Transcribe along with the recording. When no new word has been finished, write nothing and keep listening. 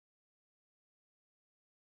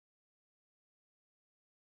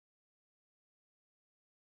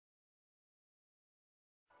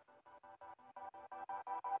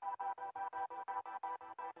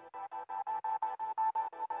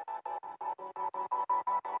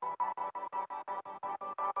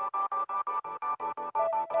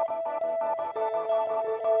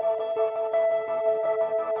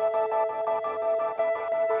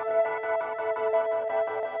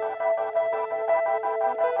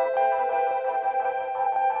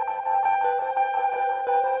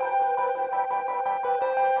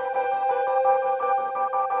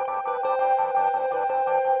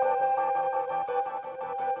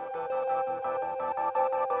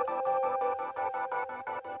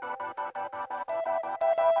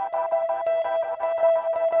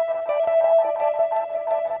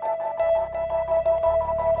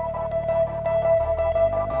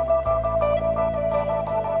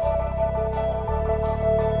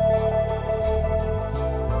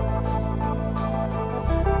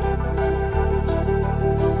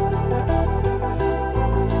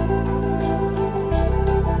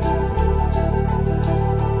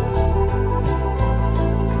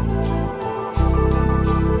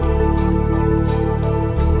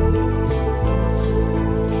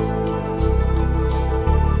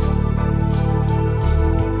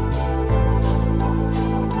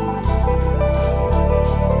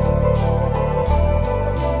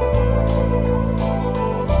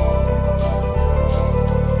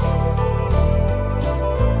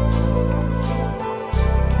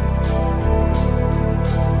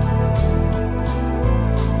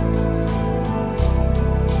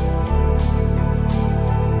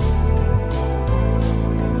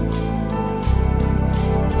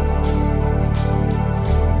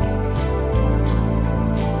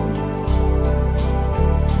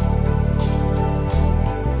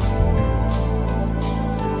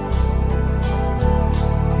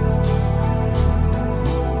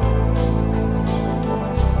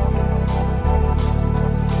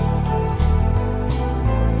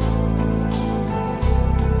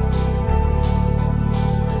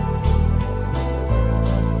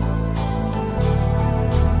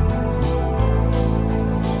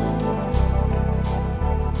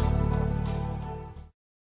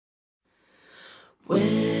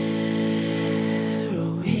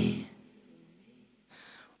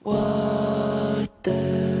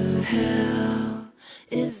hell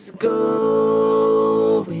is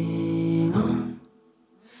going on?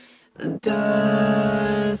 The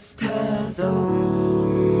dust has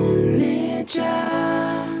only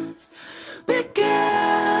just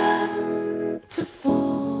begun to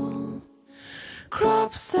fall.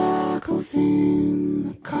 Crop circles in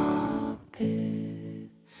the carpet,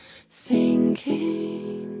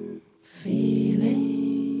 sinking feeling.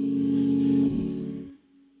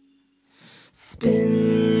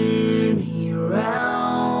 Spin me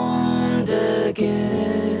round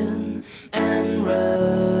again and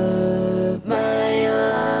rub my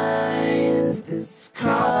eyes. This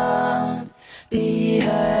can't be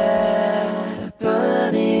happening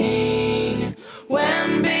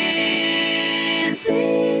when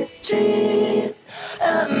busy streets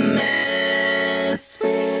a mess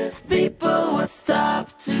with people would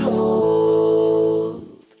stop to hold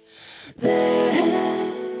their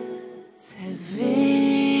heads heavy.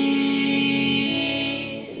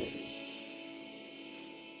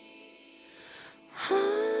 Hide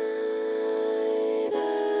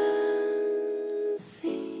and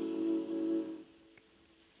seek,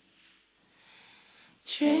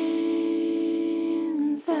 trains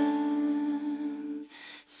and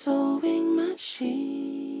sewing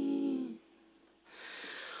machines.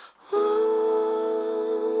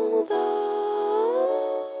 All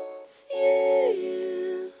those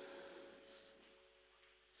years,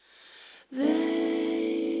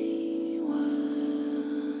 they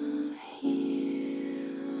were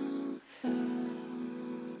here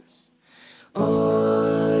first.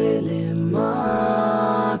 Oily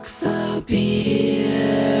marks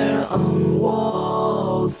appear on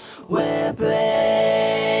walls where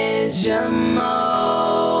pleasure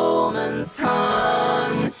moments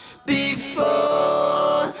hung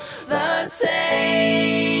before the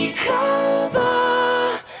takeover.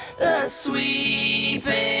 The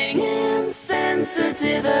sweeping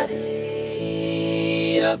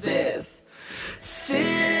insensitivity of this still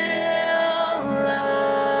life.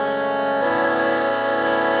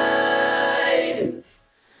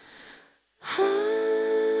 Hide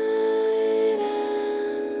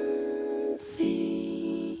and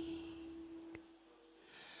seek,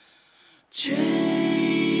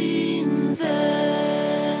 trains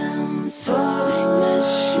and sewing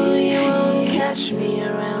machines. You won't catch me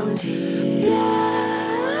around here.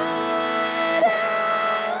 Blood and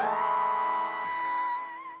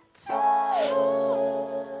tears,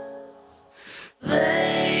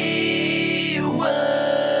 they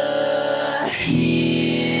were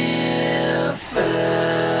here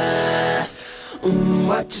first.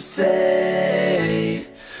 What you say?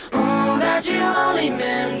 That you only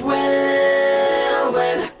meant well,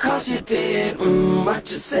 well, 'cause you did. What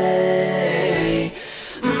you say?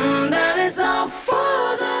 That it's all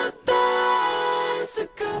for the best,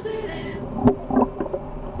 'cause it is.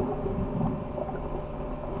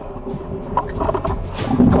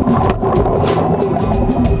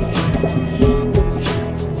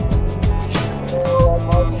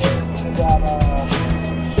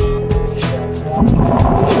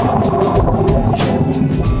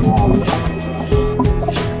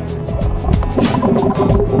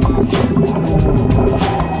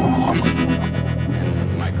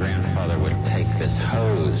 My grandfather would take this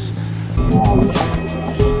hose.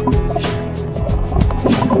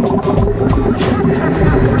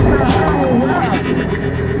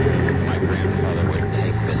 My grandfather would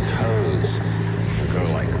take this hose and go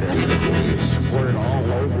like this. He'd squirt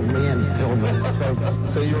all over me until this.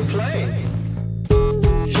 So you were playing.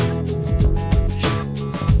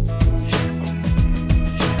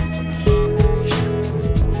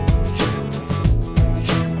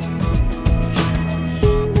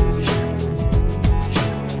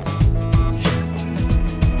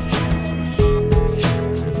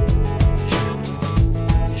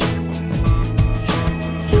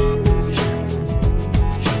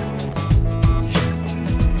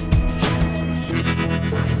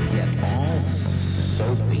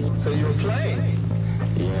 So you were playing?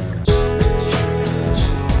 Yeah.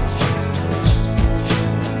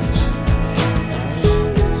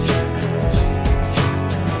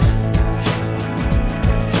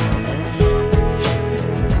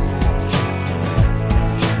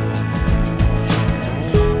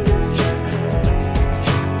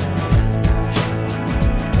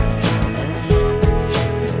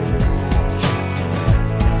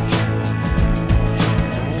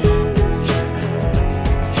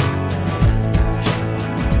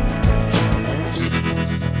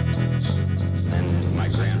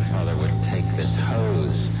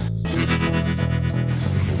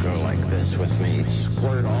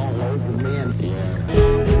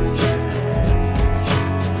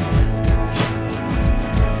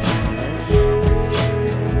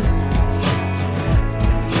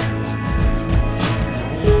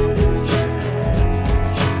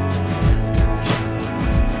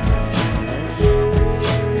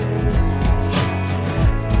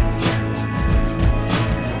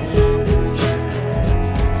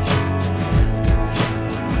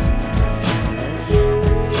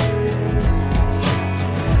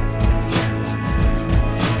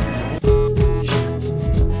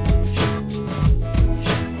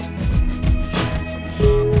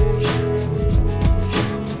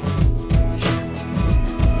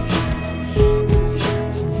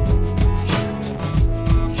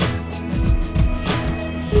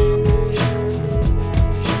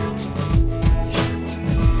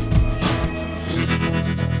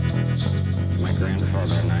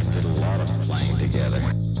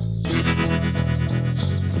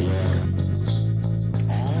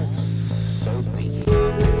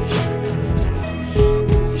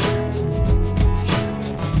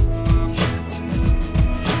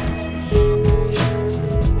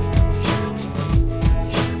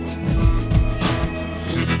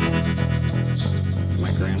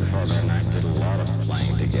 grandfather and I did a lot of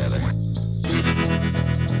playing together.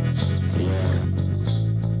 Yeah.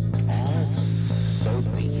 All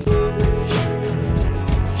soapy.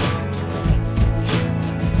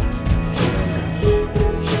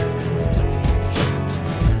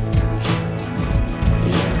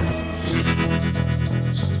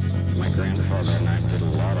 My grandfather and I did a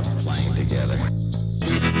lot of playing together.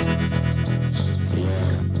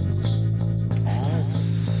 Yeah. All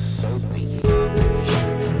soapy.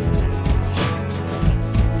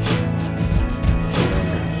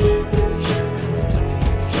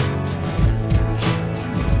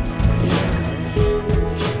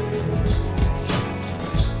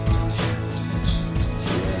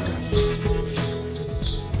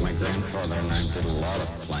 My grandfather and I did a lot of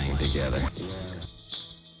playing together.